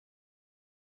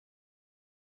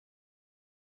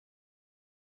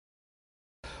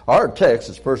Our text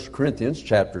is 1 Corinthians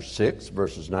chapter 6,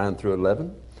 verses 9 through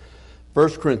 11. 1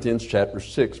 Corinthians chapter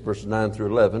 6, verses 9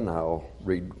 through 11. I'll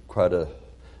read quite a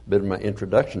bit of my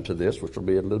introduction to this, which will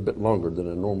be a little bit longer than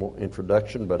a normal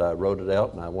introduction, but I wrote it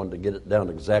out and I wanted to get it down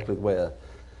exactly the way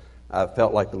I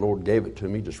felt like the Lord gave it to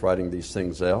me, just writing these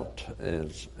things out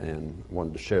and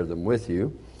wanted to share them with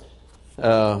you.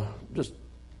 Just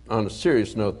on a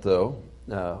serious note, though,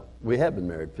 we have been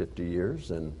married 50 years,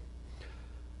 and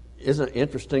isn't it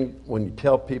interesting when you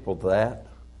tell people that?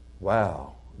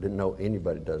 Wow, didn't know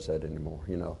anybody does that anymore,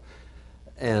 you know.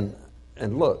 And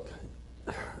look,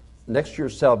 next to your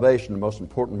salvation, the most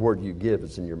important word you give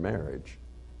is in your marriage.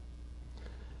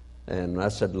 And when I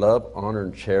said love, honor,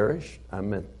 and cherish, I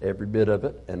meant every bit of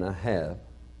it, and I have.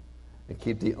 And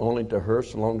keep thee only to her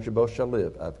so long as you both shall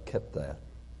live. I've kept that.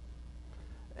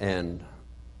 And,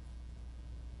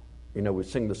 you know, we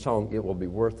sing the song, it will be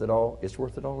worth it all. It's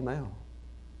worth it all now.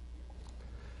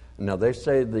 Now, they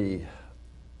say the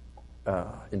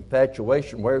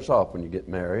infatuation wears off when you get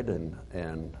married,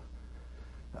 and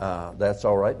that's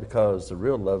all right because the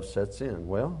real love sets in.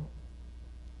 Well,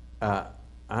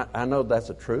 I know that's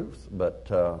a truth, but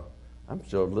I'm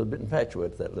still a little bit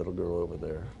infatuated with that little girl over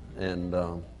there. And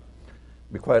to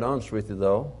be quite honest with you,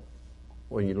 though,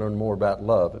 when you learn more about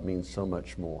love, it means so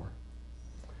much more.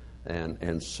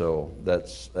 And so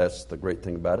that's the great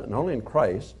thing about it. And only in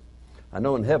Christ. I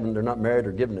know in heaven they're not married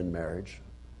or given in marriage,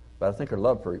 but I think our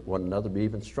love for one another will be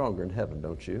even stronger in heaven,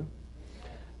 don't you?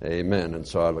 Amen. And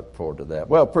so I look forward to that.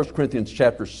 Well, 1 Corinthians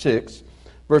chapter 6,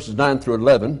 verses 9 through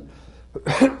 11.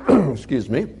 Excuse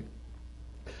me.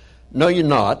 Know ye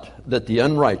not that the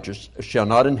unrighteous shall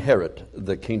not inherit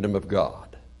the kingdom of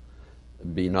God?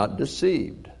 Be not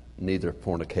deceived, neither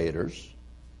fornicators,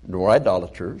 nor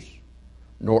idolaters,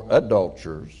 nor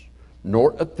adulterers,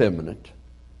 nor effeminate,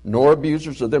 nor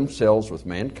abusers of themselves with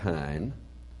mankind,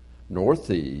 nor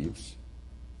thieves,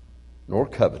 nor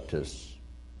covetous,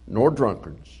 nor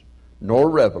drunkards, nor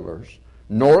revelers,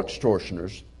 nor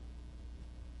extortioners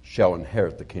shall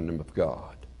inherit the kingdom of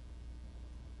God.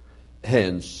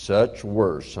 And such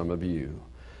were some of you.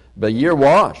 But ye are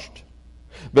washed,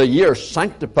 but ye are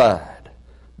sanctified,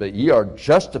 but ye are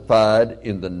justified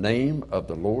in the name of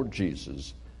the Lord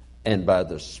Jesus and by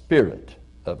the Spirit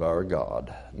of our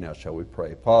God. Now shall we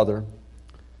pray. Father,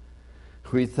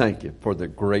 we thank you for the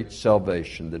great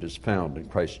salvation that is found in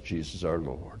Christ Jesus our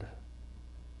Lord.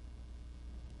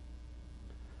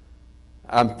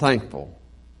 I'm thankful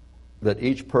that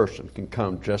each person can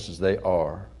come just as they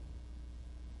are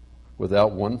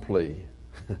without one plea,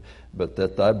 but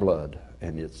that thy blood,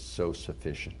 and it's so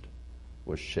sufficient,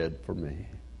 was shed for me.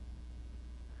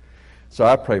 So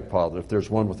I pray, Father, if there's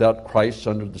one without Christ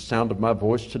under the sound of my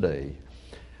voice today,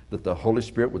 that the Holy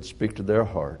Spirit would speak to their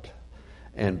heart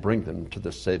and bring them to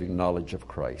the saving knowledge of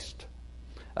Christ.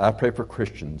 I pray for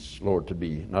Christians, Lord, to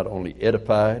be not only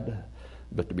edified,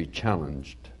 but to be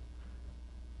challenged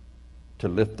to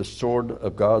lift the sword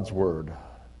of God's Word,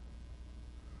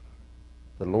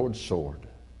 the Lord's sword,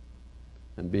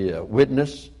 and be a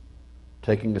witness,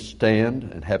 taking a stand,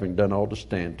 and having done all to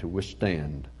stand, to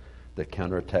withstand the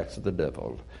counterattacks of the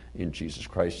devil. In Jesus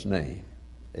Christ's name,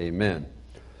 amen.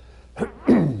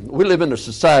 We live in a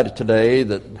society today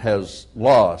that has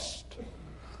lost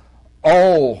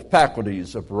all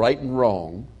faculties of right and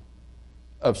wrong,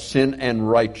 of sin and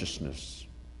righteousness.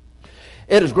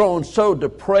 It has grown so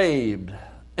depraved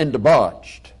and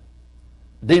debauched,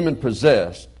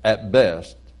 demon-possessed at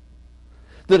best,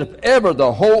 that if ever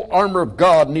the whole armor of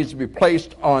God needs to be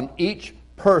placed on each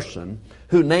person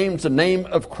who names the name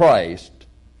of Christ,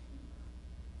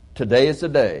 today is the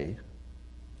day,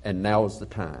 and now is the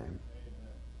time.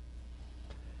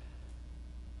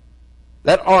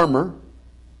 That armor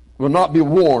will not be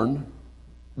worn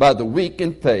by the weak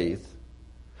in faith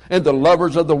and the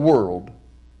lovers of the world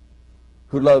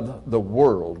who love the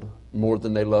world more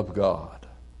than they love God.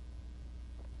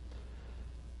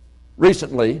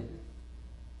 Recently,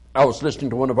 I was listening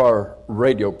to one of our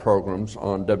radio programs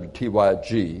on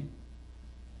WTYG,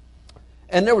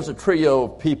 and there was a trio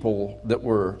of people that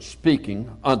were speaking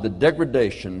on the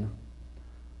degradation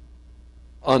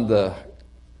on the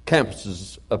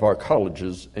campuses of our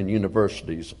colleges and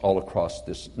universities all across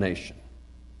this nation.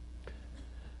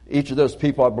 Each of those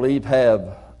people, I believe,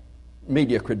 have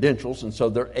media credentials, and so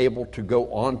they're able to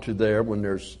go on to there when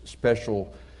there's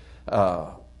special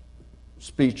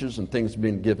speeches and things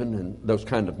being given and those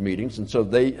kind of meetings. And so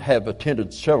they have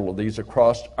attended several of these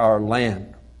across our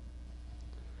land.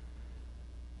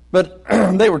 But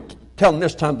they were telling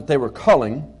this time that they were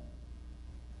calling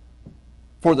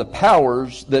for the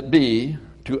powers that be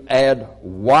to add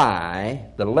Y,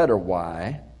 the letter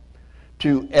Y,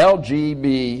 to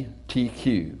LGBTQ.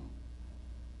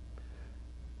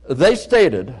 They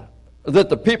stated that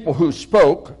the people who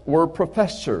spoke were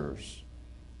professors.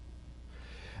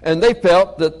 And they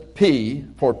felt that P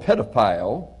for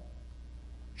pedophile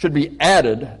should be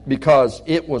added because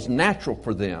it was natural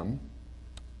for them.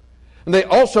 And they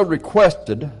also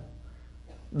requested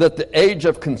that the age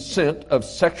of consent of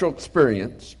sexual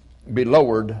experience be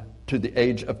lowered to the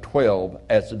age of 12,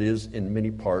 as it is in many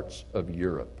parts of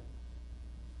Europe.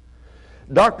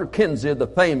 Dr. Kinsey, of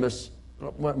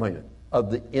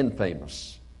the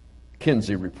infamous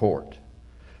Kinsey Report,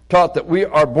 taught that we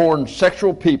are born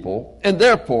sexual people and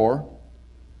therefore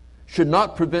should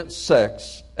not prevent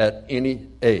sex at any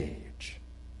age.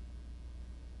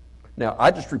 Now,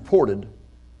 I just reported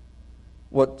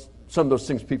what some of those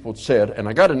things people said, and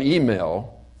I got an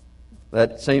email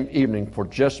that same evening for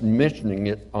just mentioning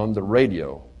it on the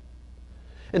radio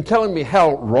and telling me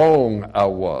how wrong I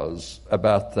was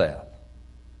about that,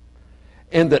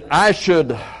 and that I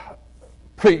should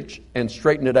preach and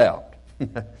straighten it out.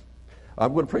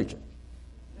 I'm going to preach it.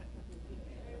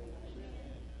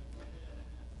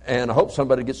 And I hope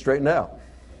somebody gets straightened out.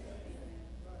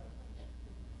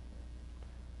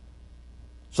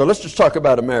 So let's just talk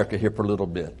about America here for a little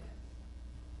bit.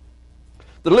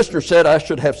 The listener said I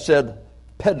should have said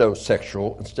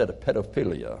pedosexual instead of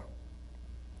pedophilia.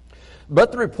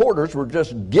 But the reporters were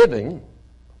just giving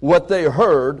what they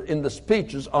heard in the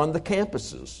speeches on the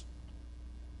campuses.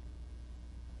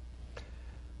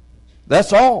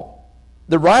 That's all.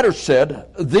 The writer said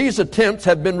these attempts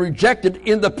have been rejected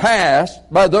in the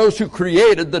past by those who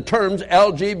created the terms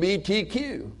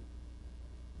LGBTQ.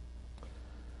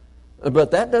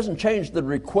 But that doesn't change the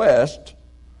request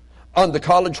on the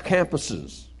college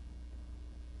campuses.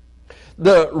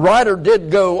 The writer did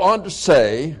go on to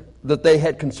say that they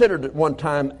had considered at one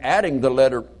time adding the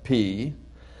letter P,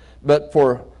 but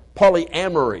for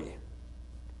polyamory.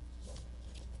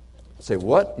 Say,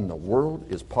 what in the world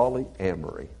is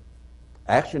polyamory?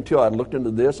 Actually, until I looked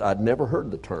into this, I'd never heard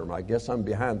the term. I guess I'm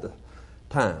behind the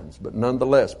times. But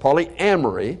nonetheless,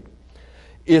 polyamory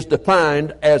is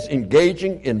defined as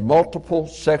engaging in multiple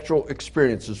sexual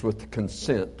experiences with the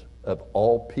consent of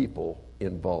all people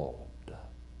involved.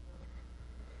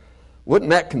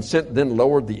 Wouldn't that consent then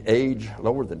lower the age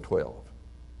lower than 12?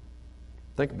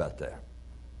 Think about that.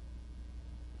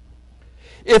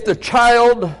 If the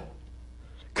child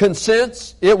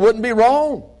consents, it wouldn't be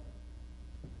wrong.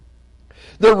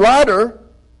 The writer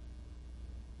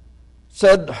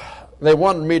said they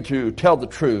wanted me to tell the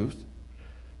truth,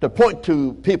 to point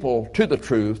to people to the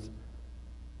truth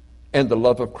and the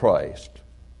love of Christ.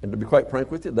 And to be quite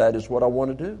frank with you, that is what I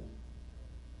want to do.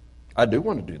 I do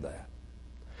want to do that.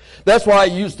 That's why I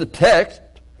used the text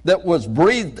that was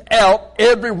breathed out,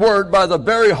 every word by the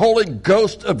very Holy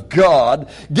Ghost of God,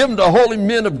 given to holy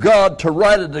men of God to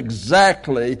write it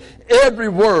exactly, every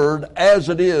word as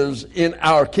it is in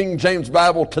our King James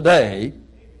Bible today.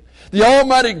 The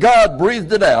Almighty God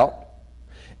breathed it out.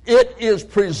 It is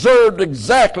preserved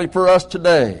exactly for us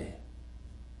today.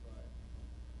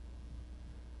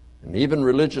 And even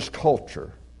religious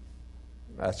culture,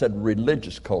 I said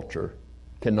religious culture,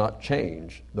 cannot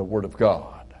change the Word of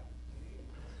God.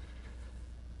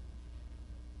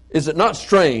 Is it not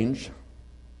strange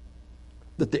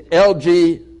that the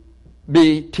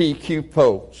LGBTQ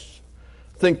folks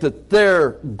think that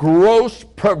their gross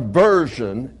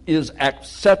perversion is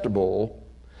acceptable,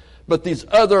 but these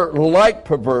other light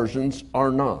perversions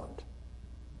are not?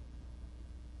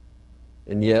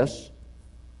 And yes,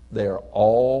 they are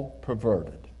all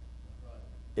perverted.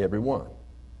 Every one.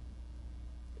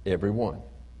 Every one.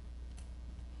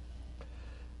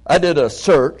 I did a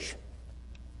search,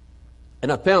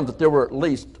 and I found that there were at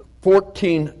least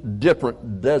 14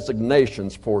 different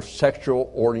designations for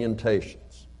sexual orientations.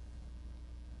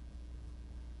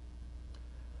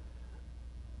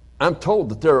 I'm told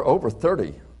that there are over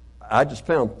 30. I just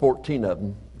found 14 of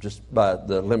them just by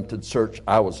the limited search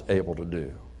I was able to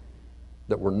do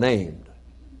that were named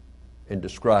and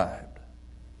described.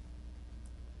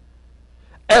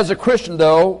 As a Christian,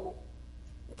 though,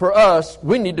 for us,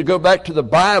 we need to go back to the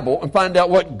Bible and find out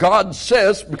what God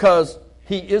says, because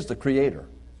He is the Creator.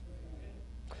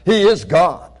 He is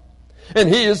God. And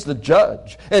He is the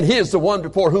judge. And He is the one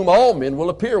before whom all men will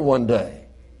appear one day.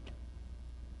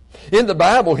 In the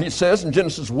Bible, He says in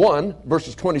Genesis 1,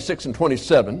 verses 26 and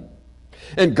 27,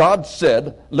 "And God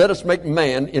said, let us make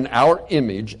man in our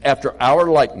image, after our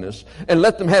likeness, and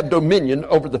let them have dominion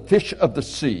over the fish of the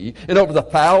sea, and over the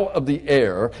fowl of the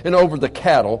air, and over the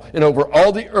cattle, and over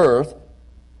all the earth,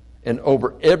 and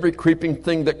over every creeping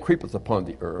thing that creepeth upon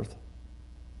the earth."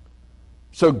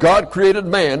 So God created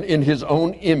man in his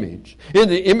own image. In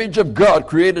the image of God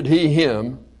created he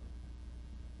him.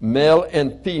 Male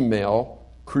and female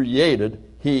created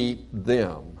he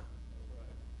them.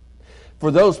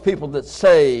 For those people that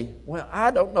say, well,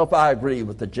 I don't know if I agree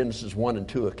with the Genesis 1 and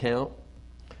 2 account.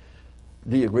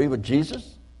 Do you agree with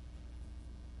Jesus?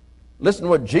 Listen to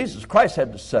what Jesus Christ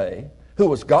had to say, who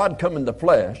was God come in the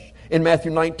flesh, in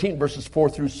Matthew 19, verses 4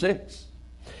 through 6.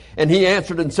 And he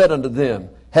answered and said unto them,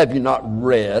 have you not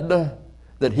read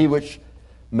that he which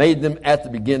made them at the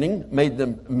beginning made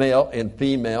them male and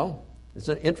female? It's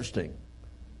interesting.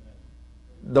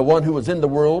 The one who was in the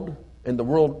world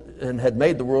and had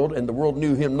made the world, and the world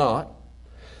knew him not.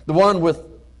 The one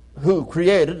who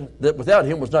created, that without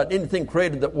him was not anything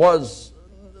created that was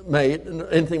made.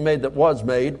 Anything made that was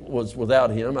made was without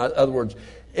him. In other words,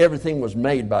 everything was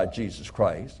made by Jesus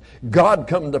Christ. God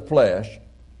come in the flesh.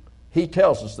 He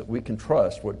tells us that we can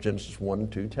trust what Genesis 1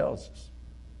 and 2 tells us.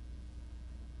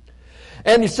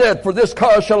 And he said, for this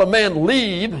cause shall a man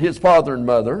leave his father and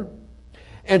mother,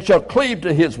 and shall cleave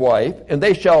to his wife, and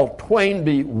they shall twain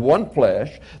be one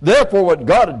flesh. Therefore what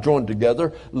God hath joined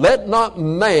together, let not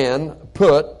man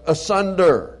put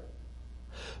asunder.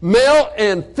 Male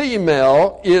and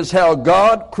female is how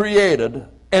God created,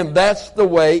 and that's the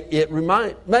way it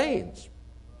remains.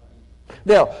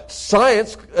 Now,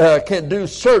 science can do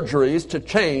surgeries to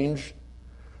change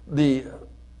the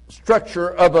structure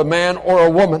of a man or a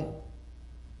woman.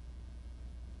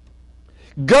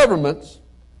 Governments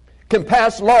can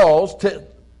pass laws to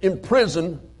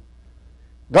imprison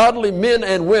godly men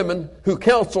and women who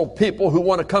counsel people who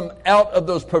want to come out of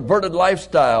those perverted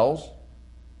lifestyles.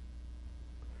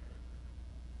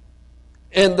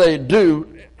 And they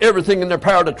do everything in their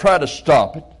power to try to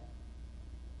stop it.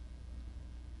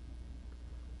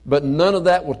 But none of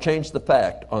that will change the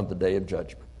fact on the day of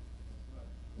judgment.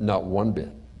 Not one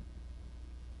bit.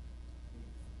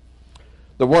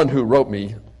 The one who wrote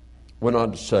me went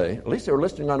on to say, at least they were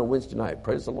listening on a Wednesday night,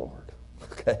 praise the Lord.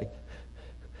 Okay.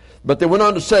 But they went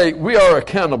on to say, we are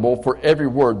accountable for every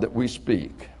word that we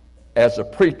speak. As a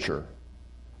preacher,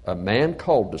 a man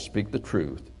called to speak the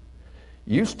truth,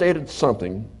 you stated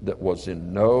something that was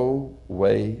in no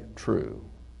way true.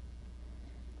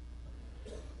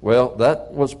 Well,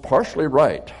 that was partially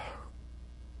right,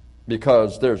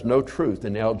 because there's no truth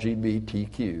in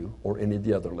LGBTQ or any of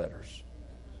the other letters.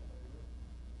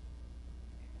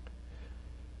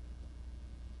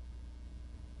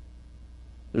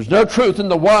 There's no truth in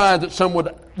the Y that some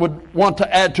would want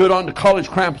to add to it on the college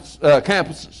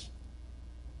campuses.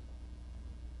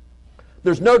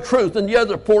 There's no truth in the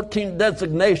other 14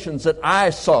 designations that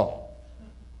I saw.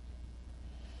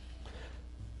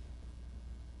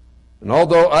 And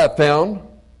although I found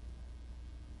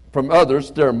from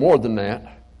others there are more than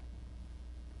that,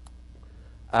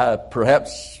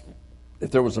 perhaps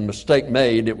if there was a mistake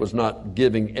made, it was not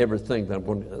giving everything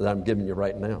that I'm giving you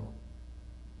right now.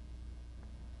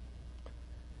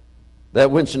 That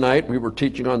Wednesday night, we were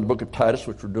teaching on the book of Titus,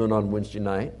 which we're doing on Wednesday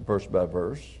night, verse by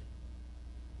verse.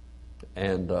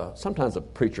 And sometimes a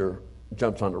preacher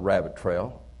jumps on a rabbit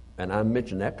trail, and I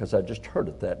mention that because I just heard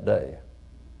it that day.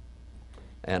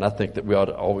 And I think that we ought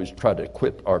to always try to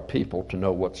equip our people to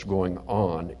know what's going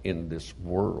on in this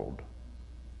world.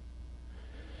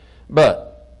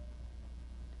 But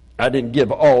I didn't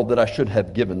give all that I should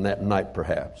have given that night,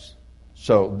 perhaps.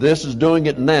 So this is doing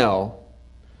it now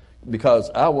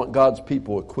because I want God's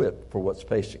people equipped for what's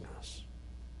facing us.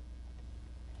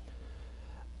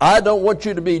 I don't want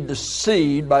you to be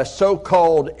deceived by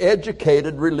so-called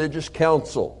educated religious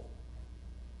counsel.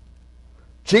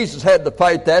 Jesus had to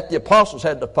fight that. The apostles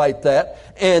had to fight that.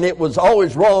 And it was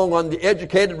always wrong on the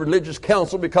educated religious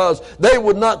council because they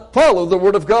would not follow the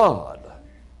Word of God.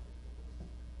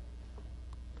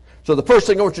 So the first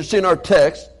thing I want you to see in our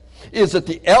text is that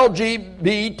the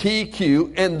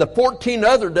LGBTQ and the 14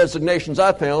 other designations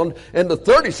I found and the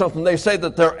 30-something they say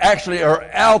that there actually are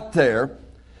out there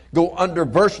go under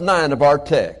verse 9 of our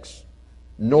text.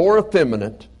 Nor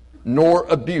effeminate, nor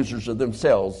abusers of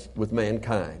themselves with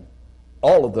mankind.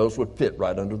 All of those would fit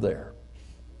right under there.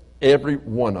 Every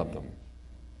one of them.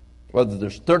 Whether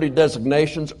there's 30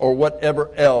 designations or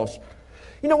whatever else.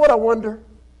 You know what I wonder?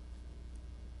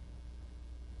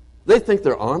 They think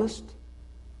they're honest.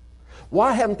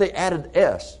 Why haven't they added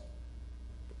S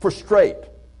for straight?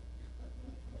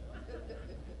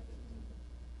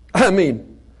 I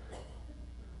mean,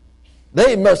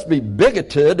 they must be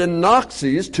bigoted and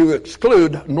Nazis to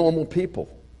exclude normal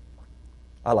people.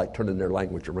 I like turning their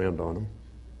language around on them.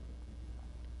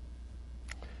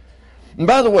 And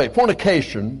by the way,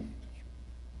 fornication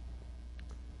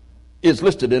is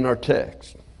listed in our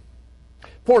text.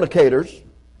 Fornicators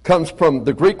comes from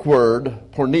the Greek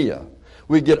word porneia.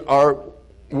 We get our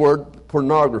word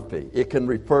pornography. It can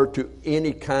refer to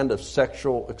any kind of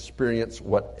sexual experience,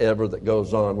 whatever that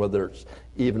goes on, whether it's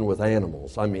even with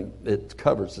animals. I mean,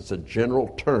 it's a general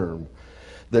term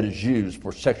that is used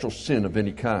for sexual sin of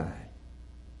any kind.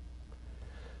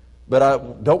 But I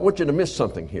don't want you to miss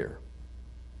something here.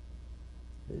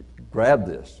 Grab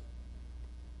this.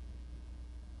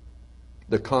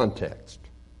 The context.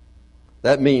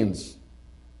 That means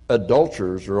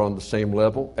adulterers are on the same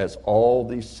level as all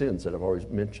these sins that I've already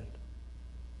mentioned.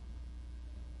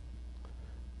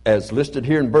 As listed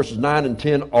here in verses 9 and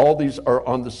 10, all these are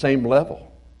on the same level.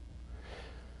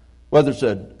 Whether it's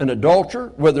an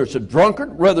adulterer, whether it's a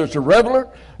drunkard, whether it's a reveler,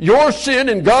 your sin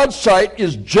in God's sight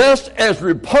is just as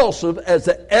repulsive as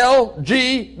the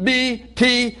LGBTQ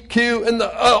and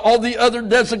all the other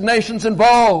designations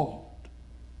involved.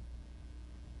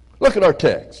 Look at our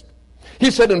text.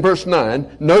 He said in verse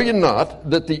 9, "Know ye not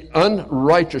that the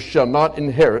unrighteous shall not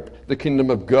inherit the kingdom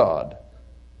of God?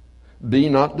 Be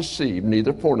not deceived,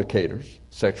 neither fornicators,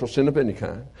 sexual sin of any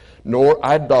kind, nor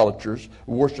idolaters,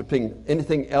 worshiping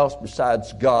anything else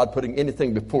besides God, putting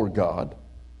anything before God,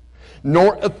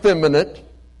 nor effeminate,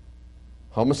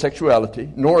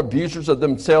 homosexuality, nor abusers of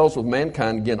themselves with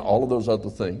mankind," again, all of those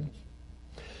other things,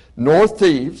 "nor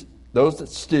thieves," those that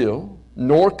steal,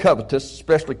 "nor covetous,"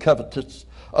 especially covetous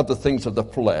of the things of the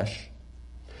flesh,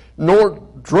 "nor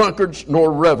drunkards,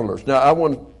 nor revelers." Now, I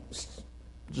want to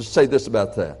just say this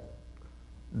about that.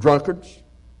 Drunkards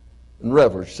and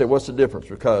revelers. You say, what's the difference?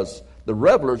 Because the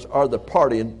revelers are the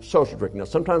partying, social drinking. Now,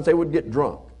 sometimes they would get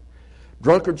drunk.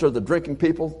 Drunkards are the drinking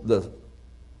people. The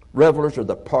revelers are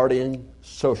the partying,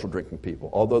 social drinking people.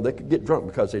 Although they could get drunk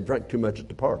because they drank too much at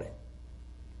the party.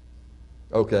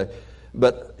 Okay.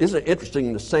 But isn't it interesting,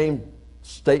 in the same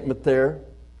statement there,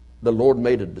 the Lord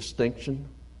made a distinction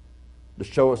to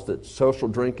show us that social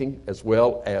drinking as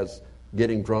well as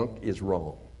getting drunk is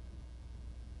wrong.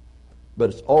 But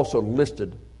it's also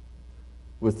listed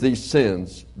with these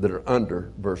sins that are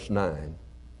under verse 9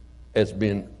 as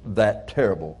being that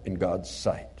terrible in God's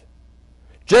sight.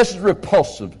 Just as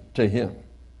repulsive to Him.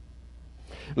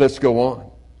 Let's go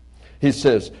on. He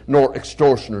says, "Nor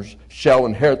extortioners shall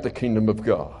inherit the kingdom of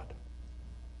God."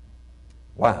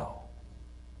 Wow.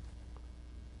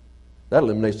 That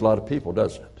eliminates a lot of people,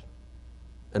 doesn't it?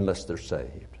 Unless they're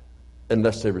saved.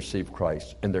 Unless they receive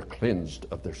Christ and they're cleansed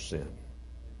of their sin.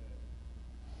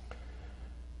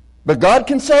 But God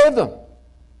can save them.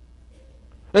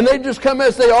 And they just come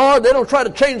as they are. They don't try to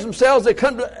change themselves. They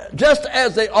come just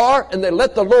as they are, and they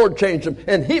let the Lord change them.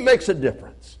 And He makes a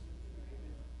difference.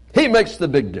 He makes the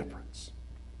big difference.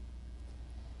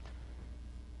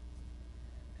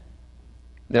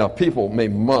 Now, people may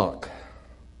mock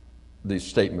these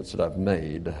statements that I've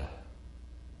made.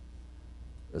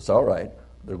 It's all right.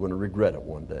 They're going to regret it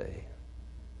one day.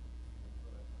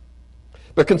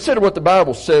 But consider what the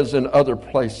Bible says in other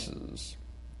places.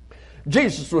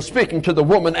 Jesus was speaking to the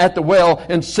woman at the well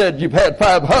and said, "You've had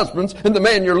 5 husbands, and the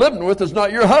man you're living with is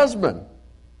not your husband."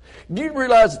 Do you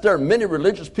realize that there are many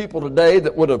religious people today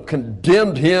that would have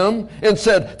condemned him and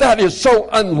said, "That is so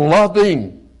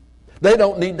unloving"? They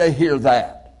don't need to hear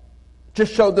that.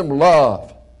 Just show them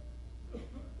love.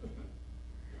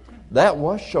 That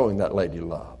was showing that lady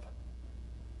love.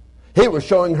 He was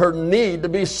showing her need to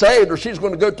be saved, or she's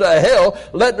going to go to hell.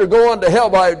 Letting her go on to hell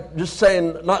by just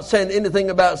saying, not saying anything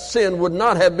about sin would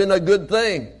not have been a good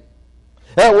thing.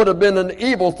 That would have been an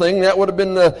evil thing. That would have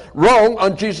been wrong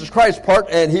on Jesus Christ's part,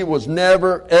 and He was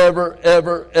never, ever,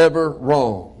 ever, ever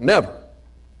wrong. Never.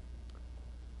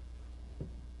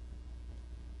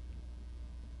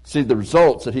 See, the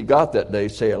results that He got that day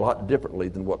say a lot differently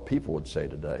than what people would say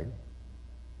today.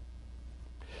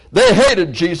 They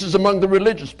hated Jesus among the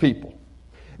religious people.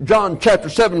 John chapter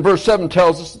 7 verse 7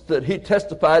 tells us that He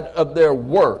testified of their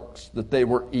works, that they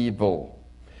were evil.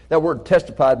 That word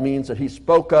testified means that He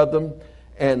spoke of them,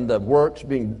 and the works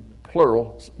being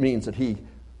plural means that He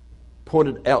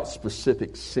pointed out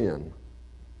specific sin.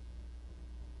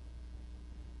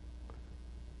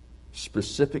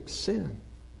 Specific sin.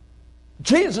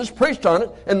 Jesus preached on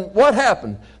it, and what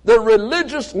happened? The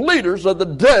religious leaders of the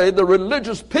day, the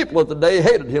religious people of the day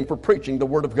hated Him for preaching the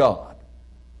Word of God,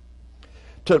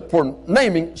 for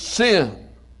naming sin.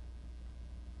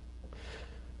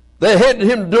 They hated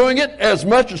Him doing it as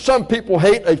much as some people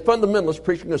hate a fundamentalist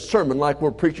preaching a sermon like we're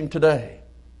preaching today.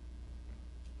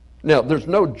 Now, there's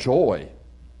no joy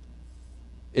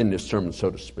in this sermon, so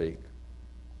to speak,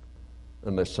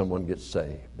 unless someone gets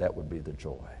saved. That would be the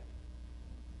joy.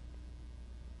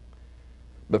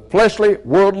 But fleshly,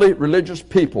 worldly, religious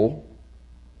people,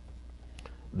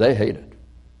 they hate it.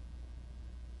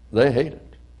 They hate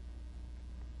it.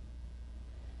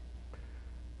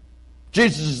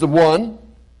 Jesus is the one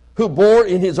who bore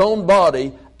in his own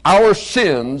body our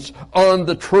sins on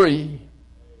the tree.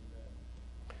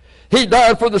 He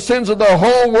died for the sins of the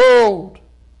whole world.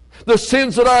 The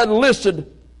sins that I listed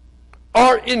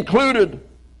are included.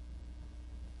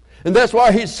 And that's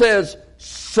why he says,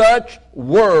 such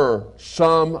were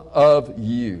some of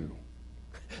you.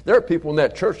 There are people in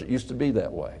that church that used to be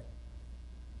that way.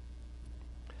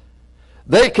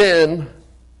 They can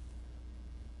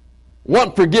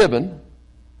want forgiven,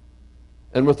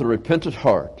 and with a repentant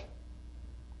heart,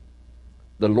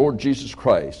 the Lord Jesus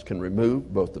Christ can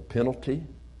remove both the penalty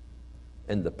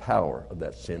and the power of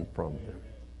that sin from them.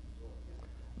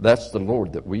 That's the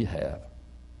Lord that we have.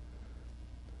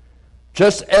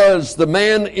 Just as the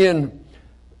man in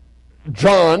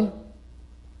John,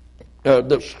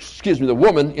 the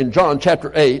woman in John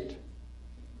chapter 8,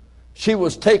 she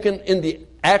was taken in the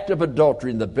act of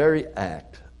adultery, in the very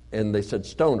act, and they said,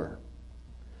 stone her.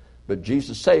 But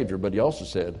Jesus saved her, but he also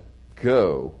said,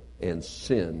 go and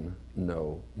sin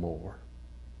no more.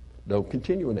 Don't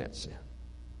continue in that sin.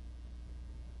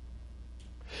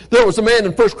 There was a man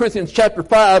in 1 Corinthians chapter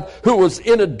 5 who was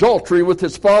in adultery with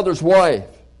his father's wife.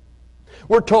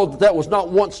 We're told that was not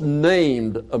once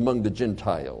named among the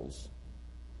Gentiles.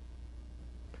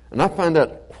 And I find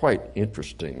that quite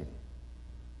interesting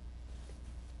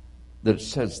that it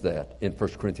says that in 1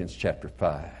 Corinthians chapter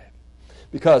 5.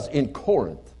 Because in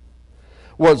Corinth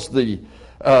was the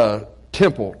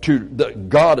temple to the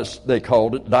goddess, they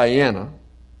called it, Diana.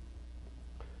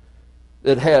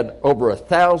 It had over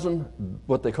 1,000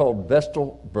 what they called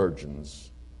Vestal virgins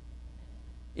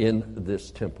in this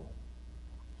temple.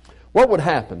 What would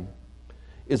happen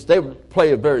is they would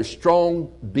play a very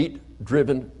strong,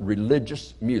 beat-driven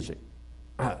religious music.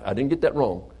 I didn't get that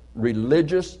wrong.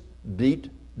 Religious,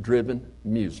 beat-driven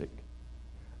music.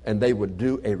 And they would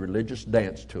do a religious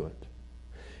dance to it.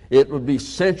 It would be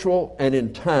sensual, and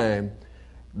in time,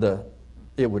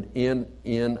 it would end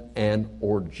in an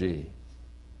orgy.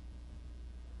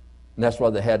 And that's why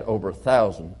they had over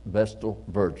 1,000 Vestal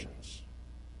virgins.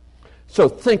 So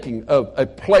thinking of a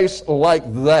place like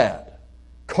that,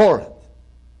 Corinth,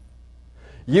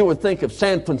 you would think of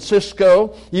San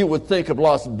Francisco, you would think of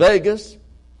Las Vegas.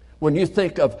 When you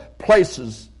think of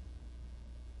places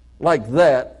like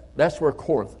that, that's where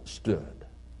Corinth stood.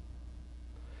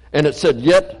 And it said,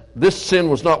 yet this sin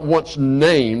was not once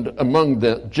named among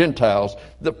the Gentiles,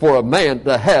 that for a man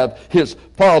to have his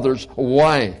father's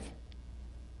wife.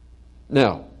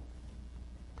 Now,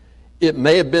 it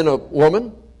may have been a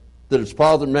woman that his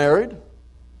father married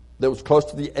that was close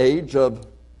to the age of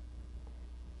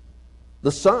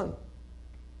the son.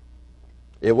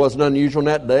 It wasn't unusual in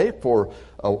that day for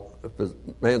if a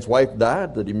man's wife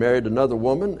died that he married another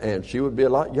woman and she would be a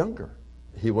lot younger.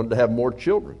 He wanted to have more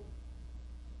children.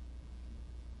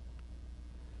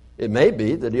 It may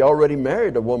be that he already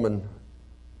married a woman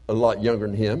a lot younger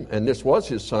than him, and this was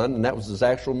his son, and that was his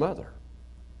actual mother.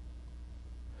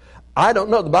 I don't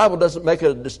know. The Bible doesn't make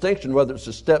a distinction whether it's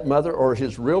his stepmother or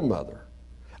his real mother.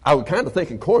 I would kind of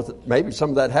think in Corinth that maybe some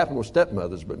of that happened with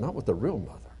stepmothers, but not with the real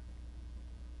mother.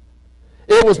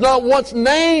 It was not once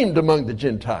named among the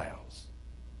Gentiles.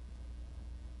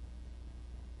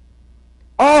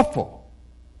 Awful.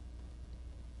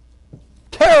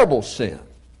 Terrible sin.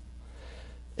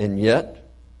 And yet,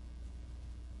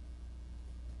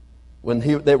 when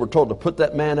they were told to put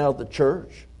that man out of the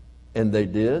church, and they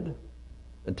did,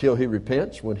 until he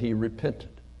repents, when he repented,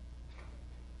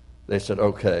 they said,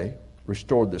 okay,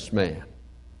 restore this man.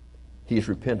 He's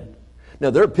repented. Now,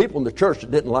 there are people in the church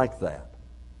that didn't like that.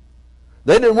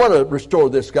 They didn't want to restore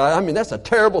this guy. I mean, that's a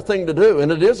terrible thing to do,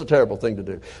 and it is a terrible thing to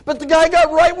do. But the guy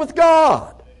got right with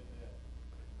God.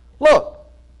 Look,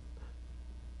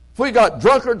 we got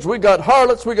drunkards, we got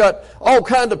harlots, we got all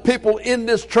kinds of people in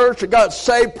this church that got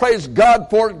saved. Praise God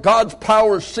for it. God's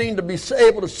power is seen to be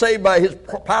able to save by His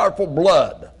powerful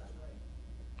blood.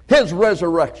 His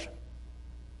resurrection.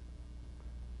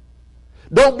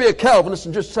 Don't be a Calvinist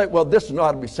and just say, well, this one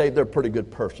ought to be saved. They're a pretty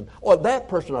good person. Or that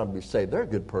person ought to be saved. They're a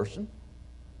good person.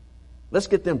 Let's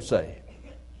get them saved.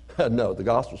 No, the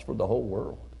gospel's for the whole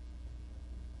world.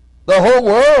 The whole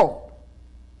world.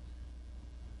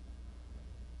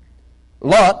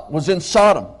 Lot was in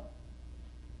Sodom.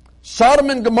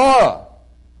 Sodom and Gomorrah.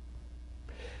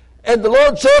 And the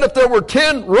Lord said if there were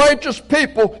 10 righteous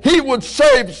people, He would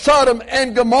save Sodom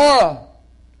and Gomorrah.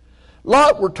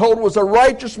 Lot, we're told, was a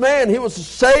righteous man. He was a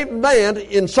saved man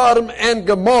in Sodom and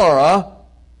Gomorrah.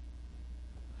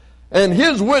 And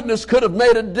his witness could have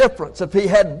made a difference if he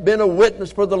had been a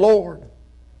witness for the Lord.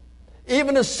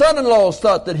 Even his son-in-laws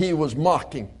thought that he was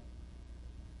mocking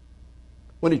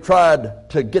when he tried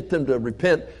to get them to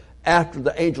repent after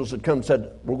the angels had come and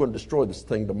said, we're going to destroy this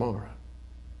thing tomorrow.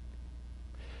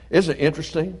 Isn't it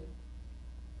interesting?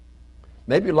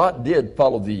 Maybe Lot did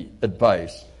follow the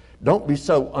advice. Don't be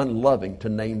so unloving to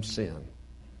name sin.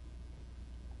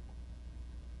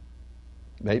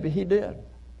 Maybe he did.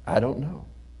 I don't know.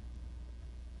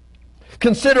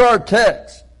 Consider our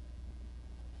text.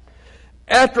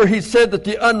 After he said that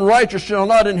the unrighteous shall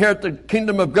not inherit the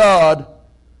kingdom of God,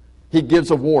 he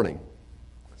gives a warning.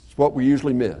 It's what we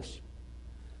usually miss.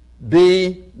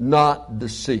 Be not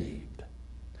deceived.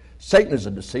 Satan is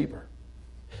a deceiver.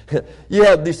 You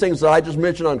have these things that I just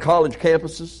mentioned on college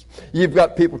campuses. You've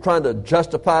got people trying to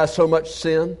justify so much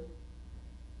sin.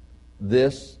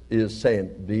 This is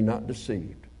saying, be not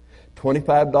deceived.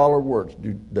 $25 words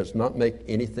does not make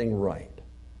anything right.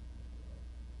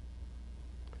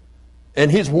 And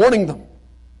he's warning them.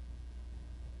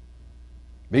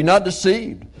 Be not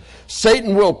deceived.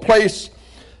 Satan will place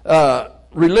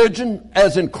religion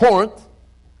as in Corinth,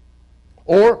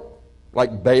 or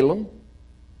like Balaam,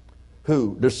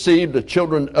 who deceived the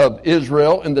children of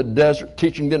Israel in the desert,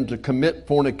 teaching them to commit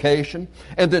fornication,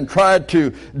 and then tried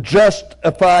to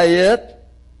justify it.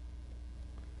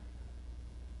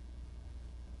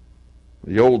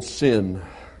 The old sin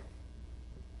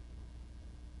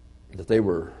that they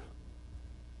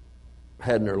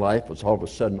had in their life was all of a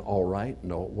sudden all right.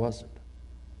 No, it wasn't.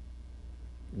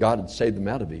 God had saved them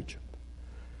out of Egypt.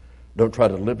 Don't try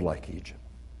to live like Egypt.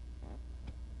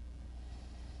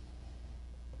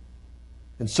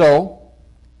 And so,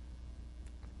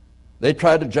 they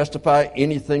tried to justify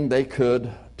anything they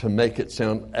could to make it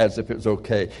sound as if it was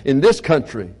okay. In this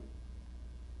country,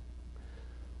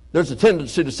 there's a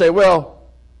tendency to say,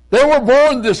 well, they were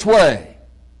born this way.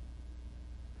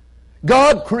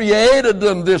 God created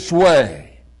them this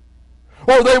way.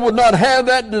 Or they would not have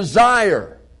that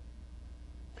desire.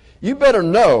 You better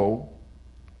know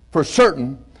for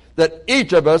certain that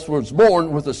each of us was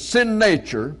born with a sin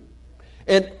nature,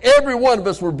 and every one of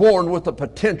us were born with the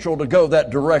potential to go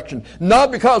that direction.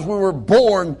 Not because we were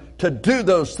born to do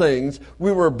those things.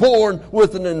 We were born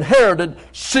with an inherited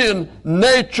sin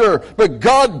nature. But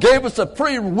God gave us a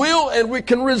free will and we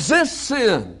can resist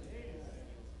sin.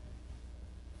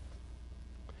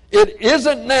 It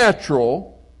isn't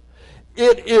natural.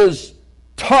 It is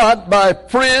taught by a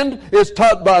friend. It's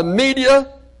taught by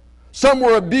media. Some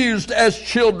were abused as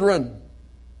children.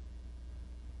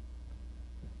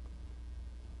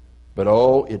 But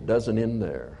it doesn't end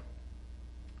there.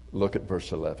 Look at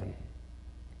verse 11.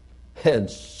 And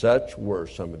such were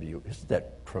some of you. Isn't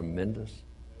that tremendous?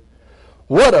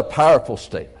 What a powerful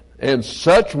statement. And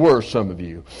such were some of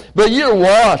you. But you're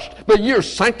washed, but you're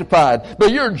sanctified,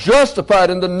 but you're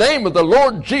justified in the name of the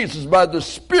Lord Jesus by the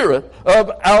Spirit of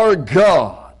our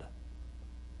God.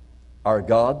 Our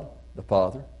God, the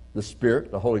Father, the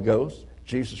Spirit, the Holy Ghost,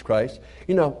 Jesus Christ.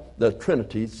 You know, the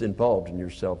Trinity is involved in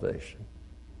your salvation.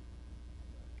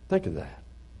 Think of that.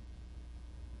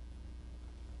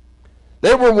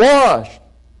 They were washed.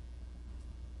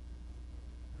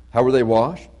 How were they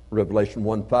washed? Revelation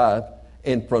 1:5.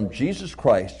 And from Jesus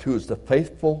Christ, who is the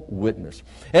faithful witness,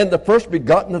 and the first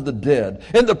begotten of the dead,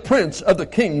 and the prince of the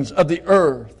kings of the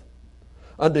earth,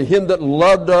 unto him that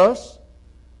loved us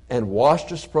and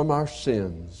washed us from our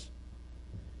sins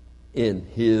in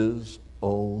his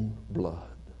own blood.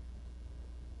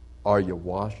 Are you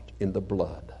washed in the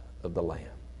blood of the Lamb?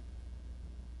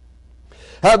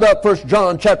 How about 1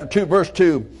 John chapter 2, verse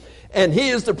 2? And he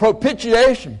is the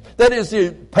propitiation. That is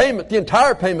the payment, the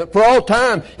entire payment for all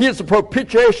time. He is the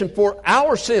propitiation for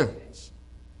our sins.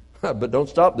 But don't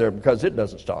stop there, because it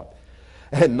doesn't stop.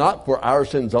 And not for our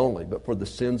sins only, but for the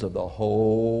sins of the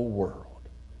whole world.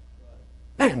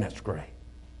 Man, that's great.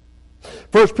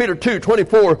 1 Peter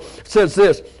 2:24 says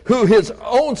this, who his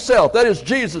own self, that is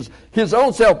Jesus, his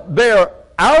own self bare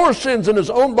our sins in his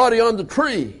own body on the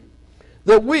tree,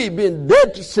 that we, being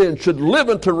dead to sin, should live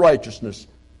unto righteousness,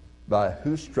 by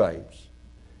whose stripes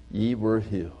ye were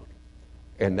healed.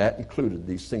 And that included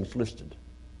these things listed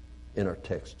in our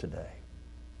text today.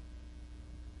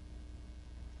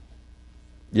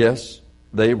 Yes,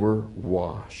 they were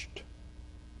washed.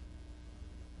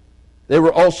 They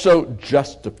were also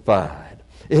justified.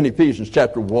 In Ephesians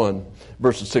chapter 1,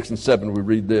 verses 6 and 7, we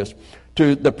read this.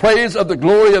 To the praise of the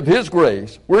glory of his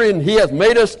grace, wherein he hath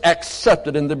made us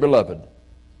accepted in the beloved,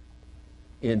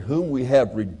 in whom we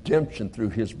have redemption through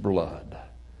his blood,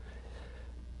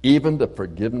 even the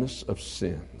forgiveness of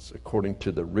sins, according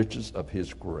to the riches of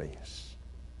his grace.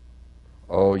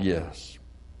 Oh, yes.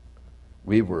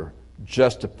 We were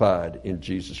justified in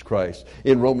Jesus Christ.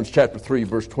 In Romans chapter 3,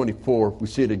 verse 24, we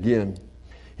see it again.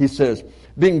 He says,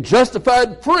 being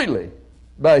justified freely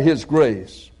by His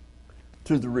grace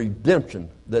through the redemption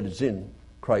that is in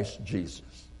Christ Jesus.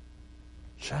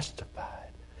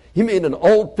 Justified. You mean an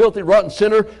old, filthy, rotten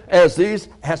sinner as these,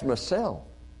 as myself,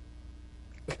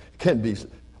 can be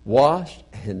washed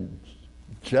and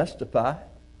justified?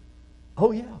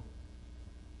 Oh, yeah.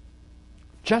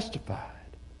 Justified.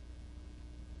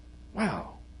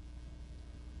 Wow.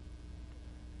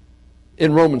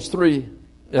 In Romans 3,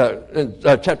 in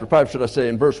chapter 5, should I say,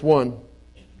 in verse 1,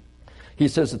 he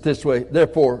says it this way,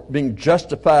 therefore, being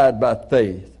justified by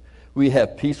faith, we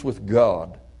have peace with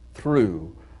God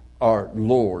through our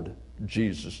Lord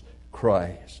Jesus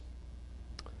Christ.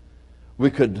 We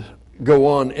could go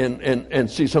on and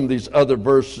see some of these other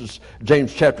verses.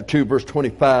 James chapter 2, verse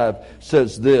 25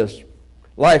 says this,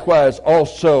 likewise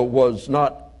also was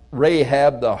not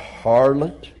Rahab the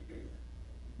harlot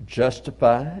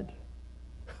justified?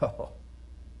 Oh.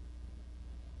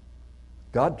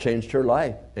 God changed her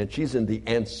life, and she's in the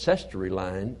ancestry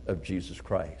line of Jesus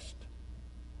Christ.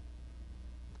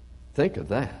 Think of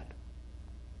that.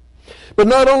 But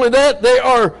not only that, they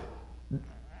are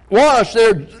washed,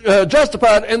 they're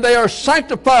justified, and they are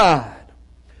sanctified.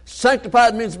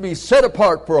 Sanctified means to be set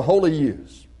apart for a holy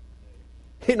use.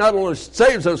 He not only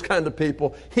saves those kind of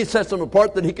people, He sets them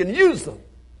apart that He can use them.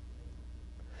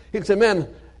 He can say, man,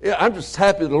 I'm just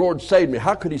happy the Lord saved me.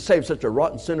 How could He save such a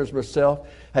rotten sinner as myself?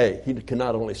 Hey, He can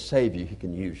not only save you, He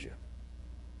can use you.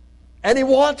 And He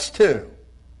wants to.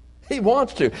 He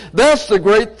wants to. That's the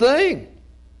great thing.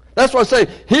 That's why I say,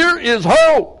 here is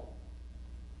hope.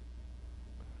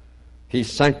 He's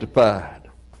sanctified.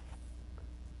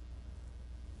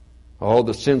 All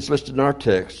the sins listed in our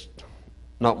text,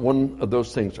 not one of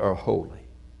those things are holy.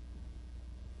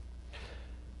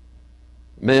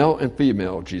 Male and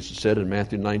female, Jesus said in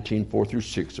Matthew 19, 4 through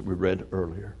 6 that we read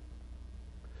earlier.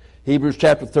 Hebrews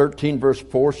chapter 13, verse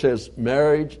 4 says,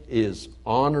 marriage is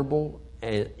honorable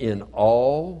in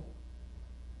all,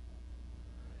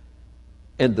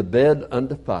 and the bed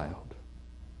undefiled.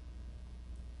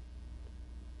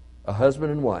 A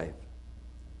husband and wife,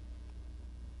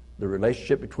 the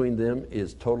relationship between them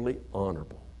is totally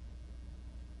honorable.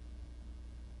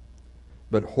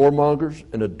 But whoremongers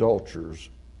and adulterers,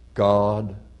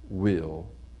 God will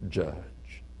judge.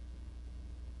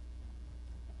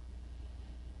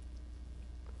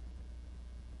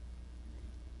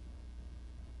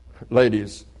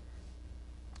 Ladies,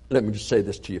 let me just say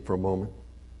this to you for a moment.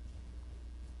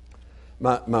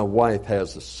 My wife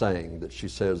has a saying that she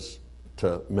says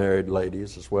to married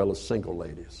ladies as well as single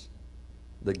ladies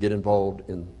that get involved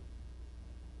in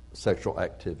sexual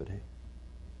activity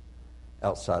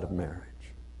outside of marriage.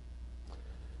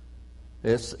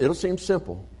 It'll seem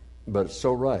simple, but it's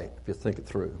so right if you think it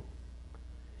through.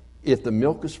 If the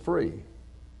milk is free,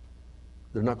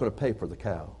 they're not going to pay for the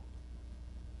cow.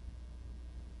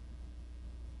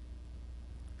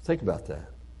 Think about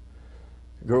that.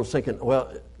 The girl's thinking,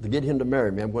 well, to get him to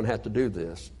marry me, I'm going to have to do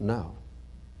this. No.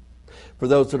 For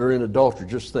those that are in adultery,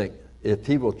 just think, if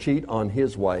he will cheat on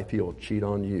his wife, he will cheat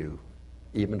on you,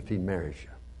 even if he marries you.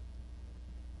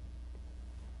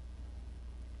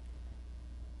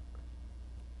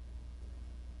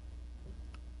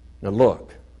 Now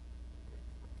look,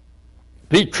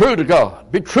 be true to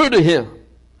God. Be true to Him.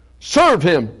 Serve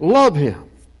Him. Love Him.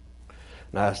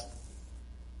 Now, I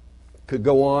could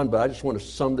go on, but I just want to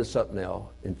sum this up now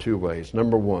in two ways.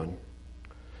 Number one,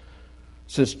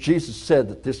 since Jesus said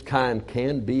that this kind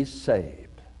can be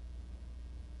saved,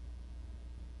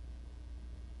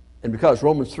 and because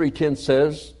Romans 3:10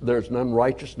 says, there's none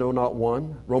righteous, no, not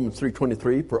one. Romans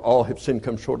 3:23, for all have sinned,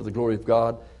 come short of the glory of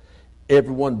God.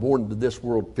 Everyone born into this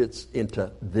world fits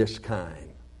into this kind.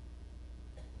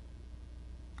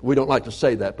 We don't like to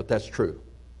say that, but that's true.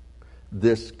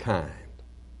 This kind.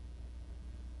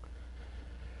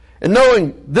 And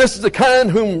knowing this is the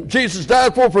kind whom Jesus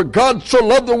died for God so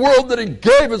loved the world that He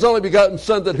gave His only begotten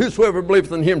Son, that whosoever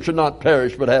believeth in Him should not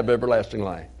perish, but have everlasting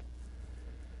life.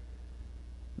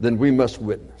 Then we must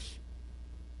witness.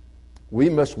 We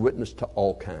must witness to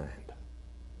all kind.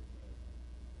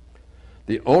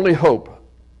 The only hope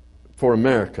for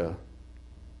America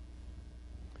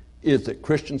is that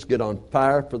Christians get on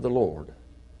fire for the Lord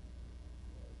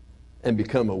and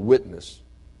become a witness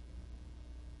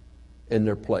in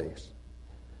their place.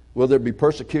 Will there be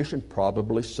persecution?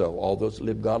 Probably so. All those that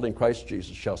live godly in Christ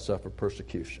Jesus shall suffer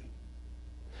persecution.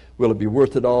 Will it be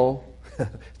worth it all?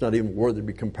 It's not even worthy to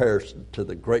be compared to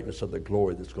the greatness of the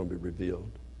glory that's going to be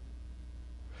revealed.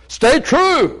 Stay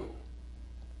true!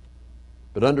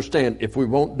 But understand, if we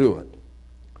won't do it,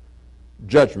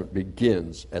 judgment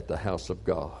begins at the house of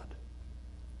God.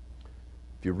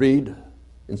 If you read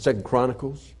in 2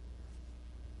 Chronicles?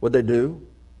 What'd they do?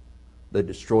 They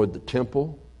destroyed the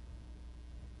temple.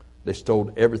 They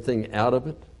stole everything out of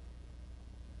it,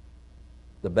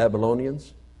 the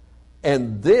Babylonians.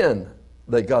 And then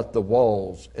they got the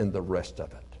walls and the rest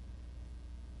of it.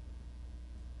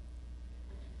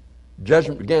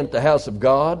 Judgment began at the house of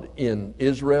God in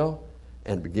Israel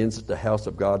and begins at the house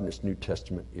of God in this New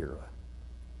Testament era.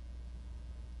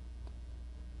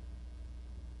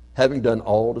 Having done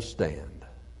all to stand,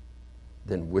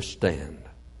 then withstand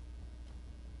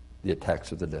the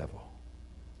attacks of the devil.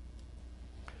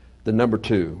 The number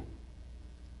 2,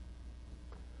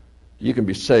 you can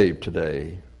be saved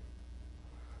today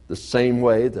the same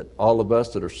way that all of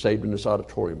us that are saved in this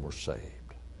auditorium were saved.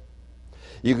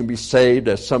 You can be saved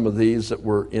as some of these that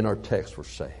were in our text were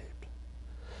saved.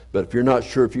 But if you're not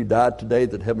sure if you died today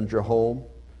that heaven's your home,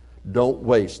 don't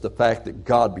waste the fact that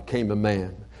God became a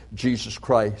man, Jesus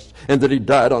Christ, and that He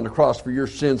died on the cross for your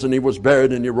sins, and He was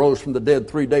buried, and He rose from the dead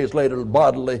 3 days later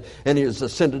bodily, and He has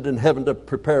ascended in heaven to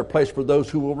prepare a place for those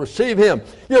who will receive Him.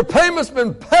 Your payment's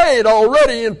been paid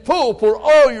already in full for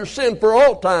all your sin for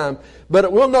all time, but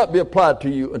it will not be applied to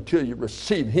you until you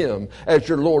receive Him as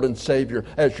your Lord and Savior,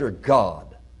 as your God.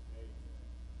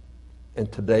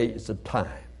 And today is the time.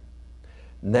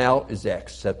 Now is the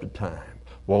accepted time.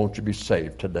 Won't you be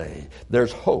saved today?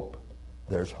 There's hope.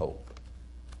 There's hope.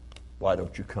 Why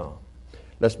don't you come?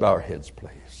 Let's bow our heads,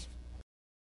 please.